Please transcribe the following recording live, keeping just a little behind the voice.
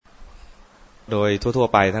โดยทั่ว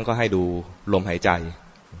ๆไปท่านก็ให้ดูลมหายใจ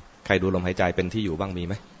ใครดูลมหายใจเป็นที่อยู่บ้างมีไ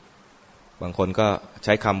หมบางคนก็ใ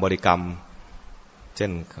ช้คำบริกรรมเช่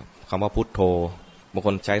นคำว่าพุทโธบางค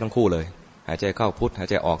นใช้ทั้งคู่เลยหายใจเข้าพุทหาย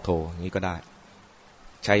ใจออกโธอย่างนี้ก็ได้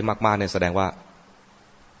ใช้มากๆเนี่ยแสดงว่า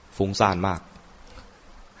ฟุ้งซ่านมาก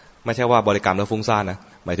ไม่ใช่ว่าบริกรรมแล้วฟุ้งซ่านนะ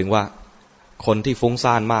หมายถึงว่าคนที่ฟุ้ง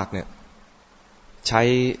ซ่านมากเนี่ยใช้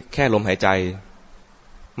แค่ลมหายใจ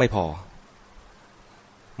ไม่พอ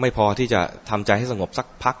ที่จะทำใจให้สงบสัก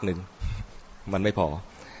พักหนึ่งมันไม่พอ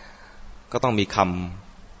ก็ต้องมีค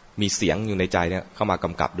ำมีเสียงอยู่ในใจเนี่ยเข้ามาก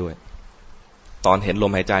ำกับด้วยตอนเห็นล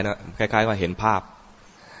มหายใจนะคล้ายๆว่าเห็นภาพ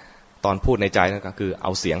ตอนพูดในใจนั่นก็คือเอ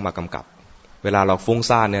าเสียงมากำกับเวลาเราฟุ้ง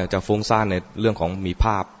ซ่านเนี่ยจะฟุ้งซ่านในเรื่องของมีภ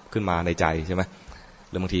าพขึ้นมาในใจใช่ไหม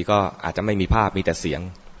หรือบางทีก็อาจจะไม่มีภาพมีแต่เสียง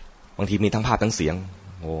บางทีมีทั้งภาพทั้งเสียง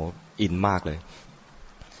โหอินมากเลย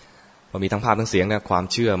พอมีทั้งภาพทั้งเสียงเนี่ยความ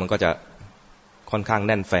เชื่อมันก็จะค่อนข้างแ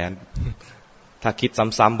น่นแฟ้นถ้าคิด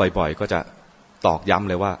ซ้ำๆบ่อยๆก็จะตอกย้ำ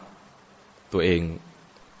เลยว่าตัวเอง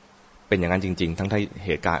เป็นอย่างนั้นจริงๆทั้งที่เห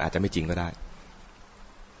ตุการณ์อาจจะไม่จริงก็ได้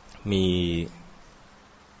มี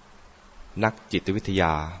นักจิตวิทย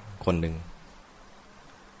าคนหนึ่ง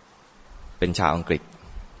เป็นชาวอังกฤษ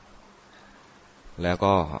แล้ว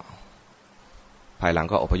ก็ภายหลัง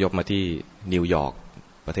ก็อพยพมาที่นิวยอร์ก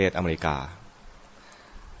ประเทศอเมริกา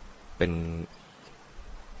เป็น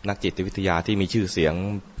นักจิตวิทยาที่มีชื่อเสียง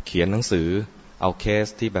เขียนหนังสือเอาเคส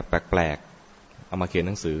ที่แบบแปลกๆเอามาเขียนห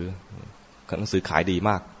นังสือขายดี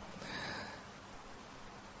มาก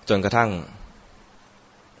จนกระทั่ง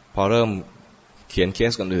พอเริ่มเขียนเค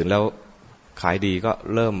สคนอื่นแล้วขายดีก็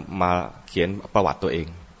เริ่มมาเขียนประวัติตัวเอง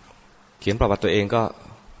เขียนประวัติตัวเองก็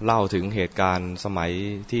เล่าถึงเหตุการณ์สมัย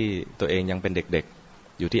ที่ตัวเองยังเป็นเด็ก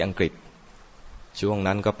ๆอยู่ที่อังกฤษช่วง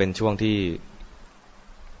นั้นก็เป็นช่วงที่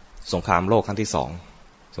สงครามโลกครั้งที่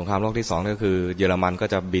2สงครามโลกที่2ก็คือเยอรมันก็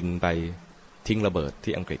จะบินไปทิ้งระเบิด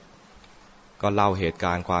ที่อังกฤษก็เล่าเหตุก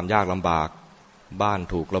ารณ์ความยากลำบากบ้าน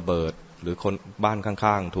ถูกระเบิดหรือคนบ้าน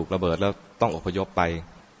ข้างๆถูกระเบิดแล้วต้องอพยพไป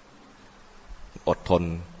อดทน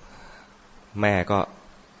แม่ก็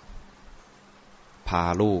พา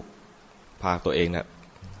ลูกพาตัวเองเนี่ย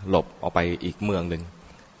หลบออกไปอีกเมืองหนึ่ง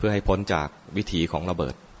เพื่อให้พ้นจากวิถีของระเบิ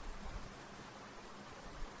ด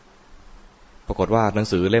ปรากฏว่าหนัง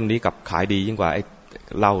สือเล่มนี้กับขายดียิ่งกว่าไอ้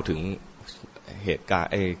เล่าถึงเหตุการณ์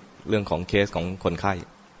ไอ้เรื่องของเคสของคนไข้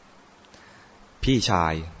พี่ช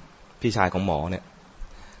ายของหมอเนี่ย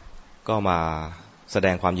ก็มาแสด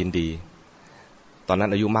งความยินดีตอนนั้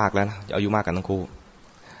นอายุมากแล้วนะอายุมากกันทั้งคู่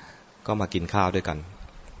ก็มากินข้าวด้วยกัน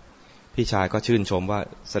พี่ชายก็ชื่นชมว่า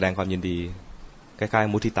แสดงความยินดีคล้าย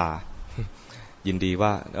ๆมุทิตายินดีว่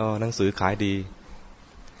าหนังสือขายดี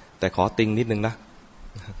แต่ขอติงนิดนึงนะ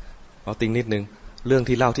ขอติงนิดนึงเรื่อง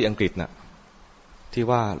ที่เล่าที่อังกฤษน่ะที่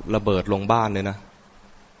ว่าระเบิดลงบ้านเนี่ยนะ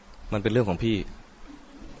มันเป็นเรื่องของพี่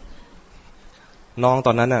น้องต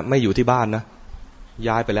อนนั้นน่ะไม่อยู่ที่บ้านนะ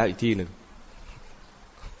ย้ายไปแล้วอีกที่หนึ่ง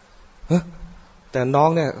แต่น้อง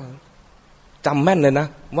เนี่ยจำแม่นเลยนะ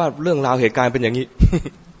ว่าเรื่องราวเหตุการณ์เป็นอย่างนี้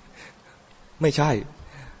ไม่ใช่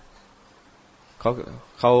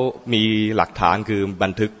เขามีหลักฐานคือบั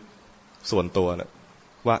นทึกส่วนตัวนะ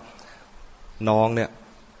ว่าน้องเนี่ย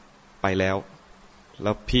ไปแล้ว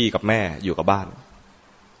พี่กับแม่อยู่กับบ้าน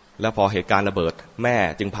แล้วพอเหตุการณ์ระเบิดแม่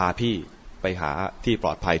จึงพาพี่ไปหาที่ปล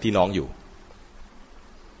อดภัยที่น้องอยู่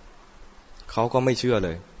เขาก็ไม่เชื่อเล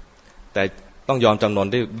ยแต่ต้องยอมจำนน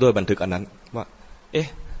ด้วยบันทึกอันนั้นว่า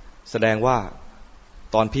แสดงว่า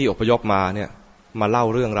ตอนพี่อพยพมาเนี่ยมาเล่า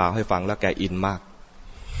เรื่องราวให้ฟังแล้วแกอินมาก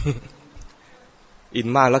อิน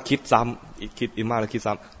มากแล้วคิดซ้ำอินมากแล้วคิด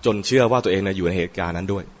ซ้ำจนเชื่อว่าตัวเองเนี่ยอยู่ในเหตุการณ์นั้น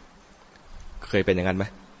ด้วยเคยเป็นอย่างนั้นไหม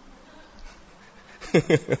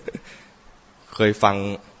เคยฟั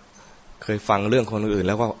งเรื่องคนอื่นแ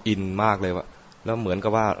ล้วก็อินมากเลยว่าแล้วเหมือนกั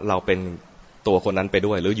บว่าเราเป็นตัวคนนั้นไป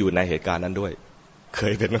ด้วยหรืออยู่ในเหตุการณ์นั้นด้วยเค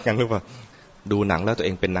ยเป็นเหมือนกันหรือเปล่าดูหนังแล้วตัวเอ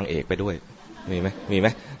งเป็นนางเอกไปด้วยมีไหม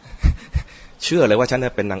เชื่อเลยว่าฉัน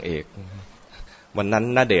เป็นนางเอกวันนั้น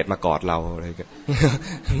ณเดชน์มากอดเราอะไรกัน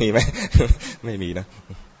มีไหม ไม่มีนะ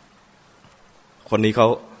คนนี้เข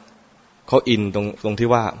าอินตรงที่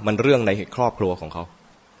ว่ามันเรื่องในครอบครัวของเขา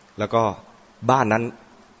แล้วก็บ้านนั้น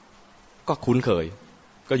ก็คุ้นเคย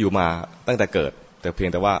ก็อยู่มาตั้งแต่เกิดแต่เพียง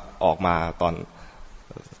แต่ว่าออกมา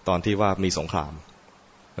ตอนที่ว่ามีสงคราม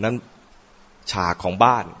เพราะนั้นฉากของ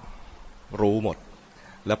บ้านรู้หมด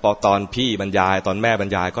แล้วพอตอนพี่บรรยายตอนแม่บรร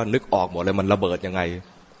ยายก็นึกออกหมดเลยมันระเบิดยังไง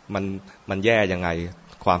มันแย่ยังไง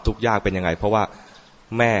ความทุกข์ยากเป็นยังไงเพราะว่า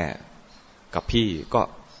แม่กับพี่ก็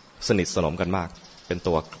สนิทสนมกันมากเ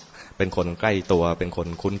ป็นคนใกล้ตัวเป็นคน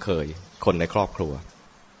คุ้นเคยคนในครอบครัว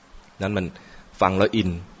นั้นมันฟังแล้วอิน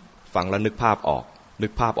ฟังแล้วนึกภาพออก นึ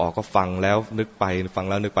กภาพออกก็ฟังแล้วนึกไปฟัง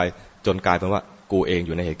แล้วนึกไปจนกลายเป็นว่ากูเองอ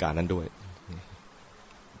ยู่ในเหตุการณ์นั้นด้วย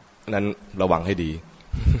นั้นระวังให้ดี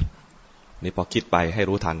นี่พอคิดไปให้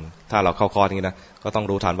รู้ทันถ้าเราเข้าคอร์สนี้นะก็ต้อง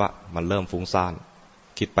รู้ทันว่ามันเริ่มฟุ้งซ่าน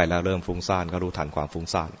คิดไปแล้วเริ่มฟุ้งซ่านก็รู้ทันความฟุ้ง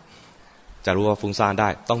ซ่านจะรู้ว่าฟุ้งซ่านได้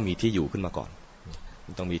ต้องมีที่อยู่ขึ้นมาก่อน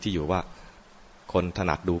ต้องมีที่อยู่ว่าคนถ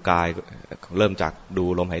นัดดูกายเริ่มจากดู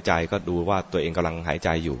ลมหายใจก็ดูว่าตัวเองกำลังหายใจ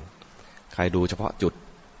อยู่ใครดูเฉพาะจุด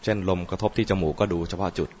เช่นลมกระทบที่จมูกก็ดูเฉพาะ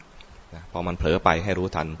จุดนะพอมันเผลอไปให้รู้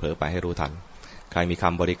ทันเผลอไปให้รู้ทันใครมีค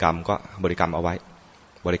ำบริกรรมก็บริกรรมเอาไว้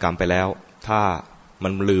บริกรรมไปแล้วถ้ามั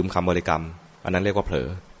นลืมคำบริกรรมอันนั้นเรียกว่าเผลอ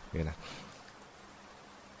นี่นะ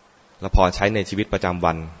แล้วพอใช้ในชีวิตประจำ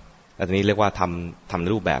วันอันนี้เรียกว่าทำใน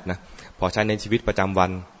รูปแบบนะพอใช้ในชีวิตประจำวั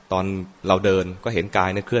นตอนเราเดินก็เห็นกาย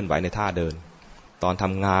เคลื่อนไหวในท่าเดินตอนท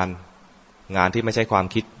ำงานที่ไม่ใช่ความ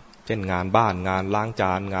คิดเช่นงานบ้านงานล้างจ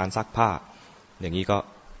านงานซักผ้าอย่างนี้ก็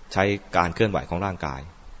ใช้การเคลื่อนไหวของร่างกาย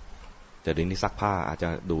แต่เดี๋ยวนี้ซักผ้าอาจจะ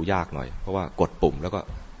ดูยากหน่อยเพราะว่ากดปุ่มแล้วก็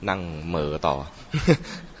นั่งเหม่อต่อ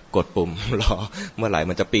กดปุ่มรอเมื่อไหร่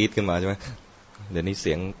มันจะปี๊ดขึ้นมาใช่ไหมเดี๋ยวนี้เ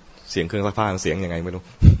สียงเครื่องซักผ้าเสียงยังไงไม่รู้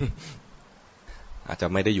อาจจะ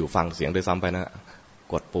ไม่ได้อยู่ฟังเสียงโดยซ้ำไปนะ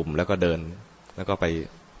กดปุ่มแล้วก็เดินแล้วก็ไป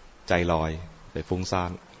ใจลอยไปฟุ้งซ่า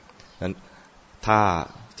นนั้นถ้า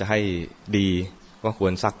จะให้ดีก็คว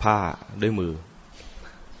รซักผ้าด้วยมือ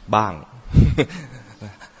บ้าง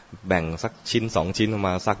แบ่งสักชิ้น2ชิ้นออกม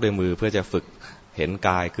าซักด้วยมือเพื่อจะฝึกเห็นก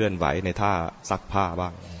ายเคลื่อนไหวในท่าซักผ้าบ้า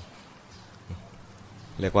ง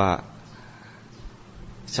เรียกว่า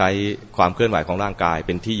ใช้ความเคลื่อนไหวของร่างกายเ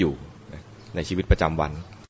ป็นที่อยู่ในชีวิตประจำวัน